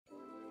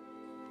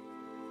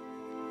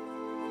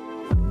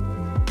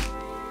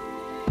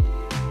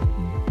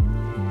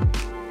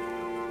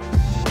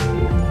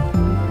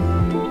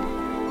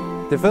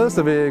Det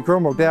fedeste ved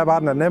Chromebook, det er bare,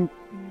 at den er nem.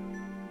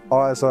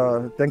 Og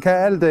altså, den kan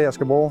alt det, jeg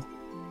skal bruge.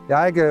 Jeg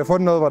har ikke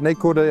fundet noget, hvor den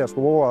ikke kunne det, jeg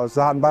skulle bruge, og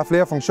så har den bare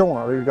flere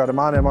funktioner, og det gør det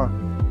meget nemmere.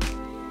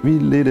 Vi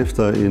ledte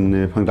efter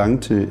en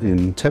pendant til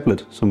en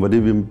tablet, som var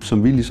det,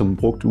 som vi ligesom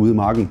brugte ude i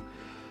marken.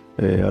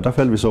 Og der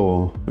faldt vi så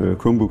over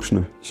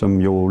Chromebooksene, som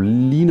jo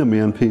ligner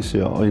mere en PC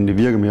og egentlig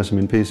virker mere som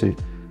en PC.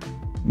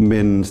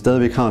 Men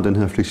stadigvæk har den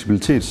her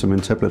fleksibilitet, som en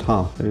tablet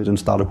har. Den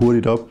starter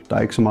hurtigt op, der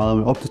er ikke så meget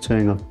med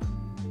opdateringer.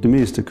 Det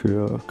meste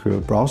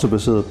kører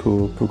browserbaseret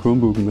på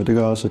Chromebooken, og det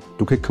gør også, at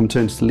du kan ikke komme til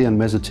at installere en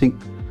masse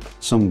ting,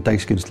 som der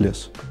ikke skal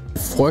installeres.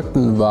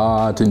 Frygten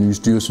var det nye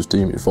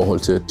styresystem i forhold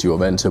til, at de var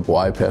vant til at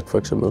bruge iPad for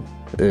eksempel.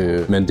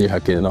 Men det har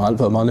generelt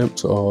været meget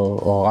nemt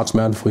og ret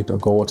smertefrit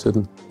at gå over til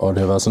den. Og det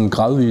har været sådan en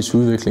gradvis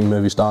udvikling med,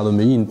 at vi startede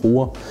med en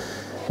bruger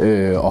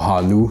og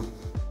har nu,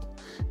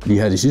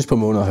 lige her de sidste par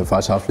måneder, har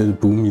faktisk haft lidt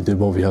boom i det,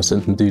 hvor vi har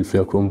sendt en del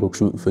flere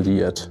Chromebooks ud, fordi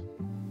at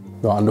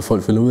når andre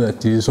folk finder ud af,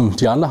 at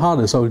de andre har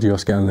det, så vil de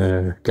også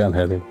gerne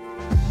have det.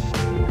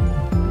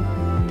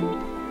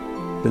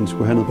 Den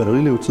skulle have noget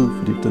batterilevetid,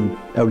 fordi den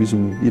er jo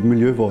ligesom i et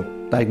miljø, hvor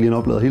der ikke lige er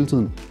opladet hele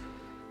tiden.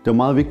 Det var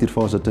meget vigtigt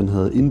for os, at den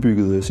havde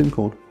indbygget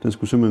SIM-kort. Den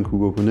skulle simpelthen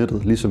kunne gå på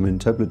nettet, ligesom en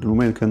tablet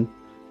normalt kan.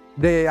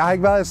 Jeg har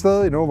ikke været et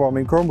sted endnu, hvor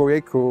min Chromebook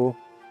ikke kunne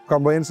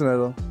komme på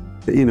internettet.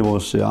 En af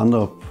vores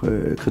andre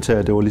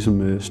kriterier, det var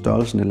ligesom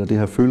størrelsen, eller det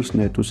her følelsen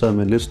af, at du sad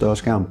med en lidt større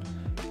skærm.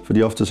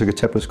 Fordi ofte så kan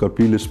tablets godt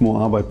blive lidt små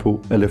at arbejde på,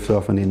 alt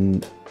efter for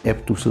en app,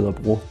 du sidder og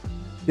bruger.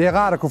 Det er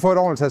rart at kunne få et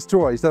ordentligt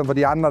tastatur i stedet for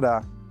de andre der,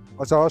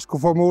 og så også kunne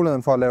få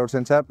muligheden for at lave til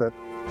en tablet.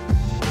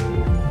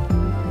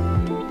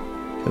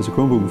 Altså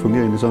Chromebooken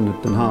fungerer egentlig sådan, at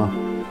den har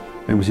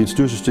et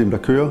styresystem, der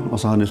kører, og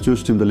så har den et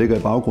styresystem, der ligger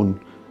i baggrunden.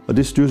 Og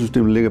det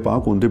styresystem, der ligger i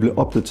baggrunden, det bliver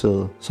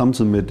opdateret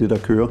samtidig med det, der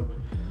kører.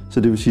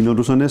 Så det vil sige, når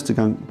du så næste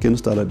gang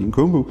genstarter din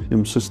Chromebook,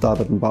 jamen, så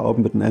starter den bare op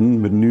med den anden,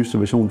 med den nyeste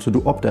version, så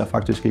du opdager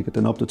faktisk ikke, at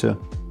den opdaterer.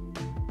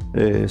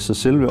 Så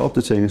selve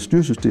opdateringen af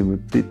styresystemet,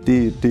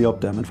 det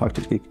opdager man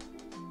faktisk ikke.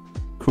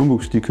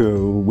 Chromebooks, de kører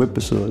jo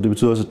webbaseret, og det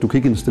betyder også, at du kan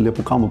ikke installere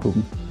programmer på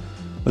dem.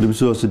 Og det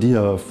betyder også,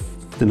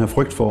 at den her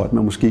frygt for, at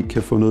man måske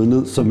kan få noget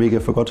ned, som ikke er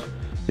for godt,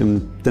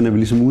 jamen, den er vi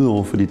ligesom ude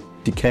over, fordi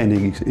de kan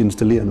ikke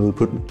installere noget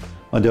på den.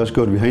 Og det er også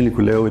godt, at vi har egentlig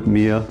kunne lave et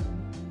mere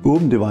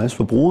åbent device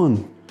for brugeren,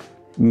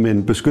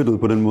 men beskyttet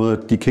på den måde,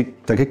 at der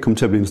kan ikke komme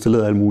til at blive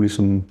installeret alt muligt,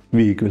 som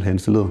vi ikke vil have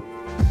installeret.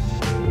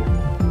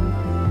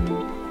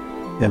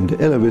 Jamen,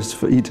 det allerbedste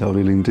for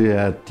IT-afdelingen, det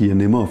er, at de er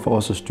nemmere for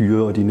os at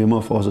styre, og de er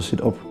nemmere for os at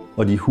sætte op.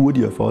 Og de er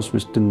hurtigere for os,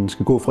 hvis den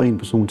skal gå fra en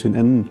person til en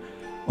anden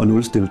og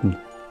nulstille den.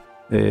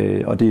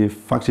 Og det er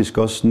faktisk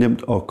også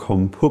nemt at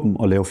komme på dem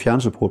og lave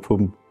fjernsupport på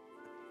dem.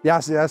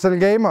 Jeg er selv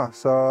gamer,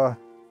 så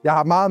jeg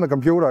har meget med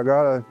computer at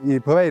gøre i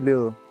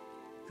privatlivet.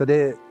 Så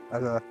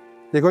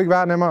det kunne ikke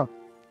være nemmere.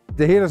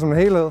 Det hele som en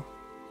helhed.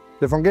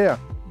 Det fungerer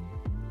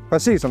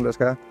præcis som det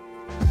skal.